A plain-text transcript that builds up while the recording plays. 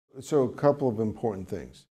So a couple of important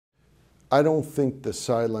things. I don't think the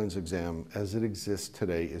sidelines exam as it exists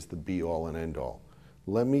today is the be-all and end-all.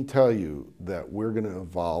 Let me tell you that we're going to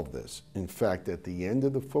evolve this. In fact, at the end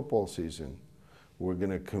of the football season, we're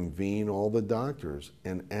going to convene all the doctors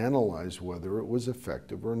and analyze whether it was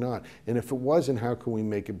effective or not. And if it wasn't, how can we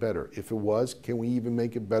make it better? If it was, can we even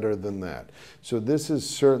make it better than that? So this is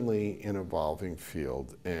certainly an evolving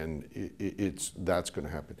field, and that's going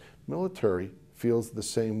to happen. Military feels the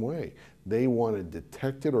same way. They want to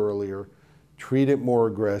detect it earlier, treat it more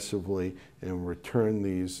aggressively, and return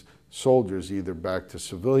these soldiers either back to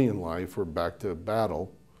civilian life or back to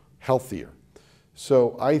battle healthier.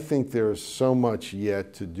 So I think there's so much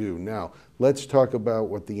yet to do. Now, let's talk about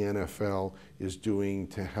what the NFL is doing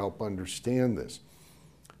to help understand this.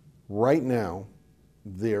 Right now,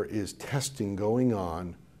 there is testing going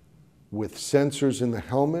on with sensors in the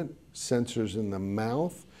helmet, sensors in the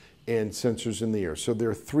mouth, and sensors in the ear. So there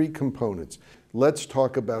are three components. Let's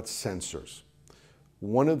talk about sensors.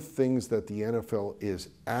 One of the things that the NFL is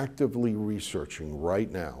actively researching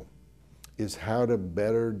right now is how to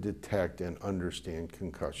better detect and understand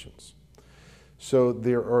concussions. So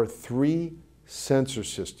there are three sensor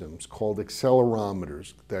systems called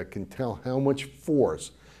accelerometers that can tell how much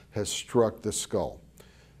force has struck the skull.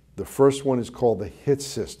 The first one is called the HIT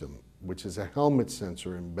system, which is a helmet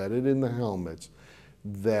sensor embedded in the helmets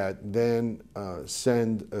that then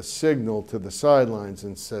send a signal to the sidelines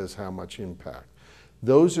and says how much impact.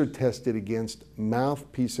 Those are tested against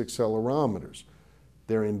mouthpiece accelerometers.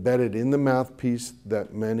 They're embedded in the mouthpiece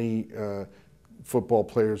that many football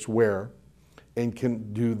players wear and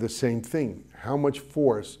can do the same thing. How much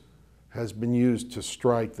force has been used to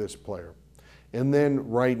strike this player? And then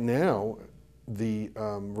right now, the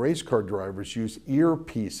race car drivers use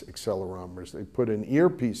earpiece accelerometers. They put an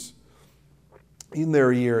earpiece in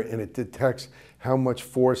their ear and it detects how much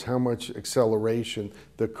force, how much acceleration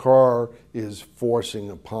the car is forcing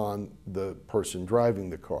upon the person driving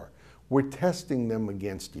the car. We're testing them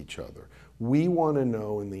against each other. We want to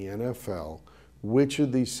know in the NFL which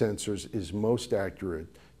of these sensors is most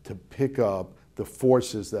accurate to pick up the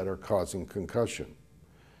forces that are causing concussion.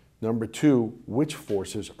 Number two, which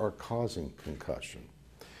forces are causing concussion?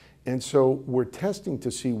 And so we're testing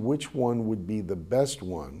to see which one would be the best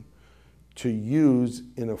one to use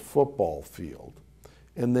in a football field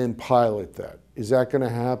and then pilot that. Is that going to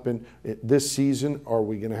happen this season? Are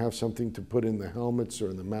we going to have something to put in the helmets or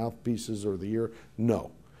in the mouthpieces or the ear?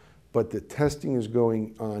 No. But the testing is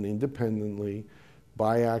going on independently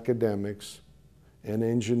by academics and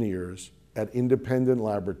engineers at independent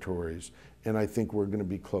laboratories, and I think we're going to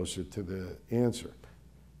be closer to the answer.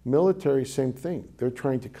 Military, same thing. They're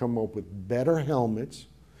trying to come up with better helmets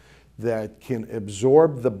that can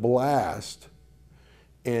absorb the blast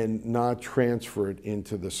and not transfer it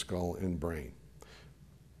into the skull and brain.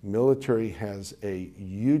 Military has a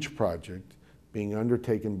huge project being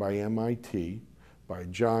undertaken by MIT, by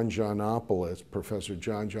Professor John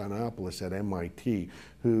Johnopoulos at MIT,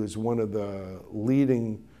 who is one of the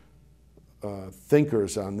leading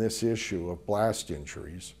thinkers on this issue of blast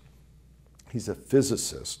injuries. He's a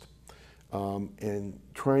physicist and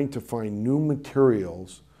trying to find new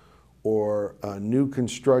materials or a new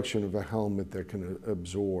construction of a helmet that can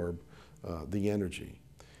absorb the energy.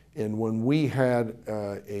 And when we had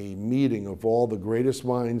a meeting of all the greatest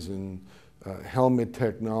minds in helmet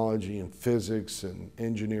technology and physics and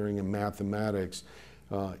engineering and mathematics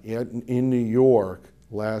in New York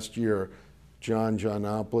last year, John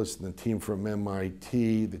Johnopoulos and the team from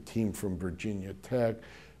MIT, the team from Virginia Tech,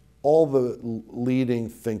 all the leading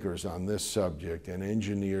thinkers on this subject and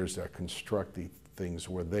engineers that construct these things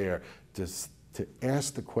were there to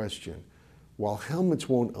ask the question, while helmets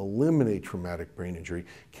won't eliminate traumatic brain injury,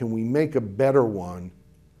 can we make a better one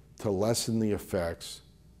to lessen the effects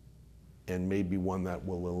and maybe one that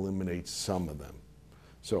will eliminate some of them?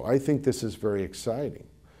 So I think this is very exciting.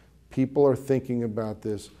 People are thinking about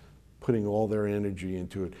this, putting all their energy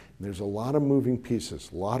into it. And there's a lot of moving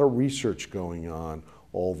pieces, a lot of research going on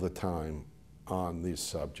all the time on this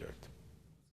subject.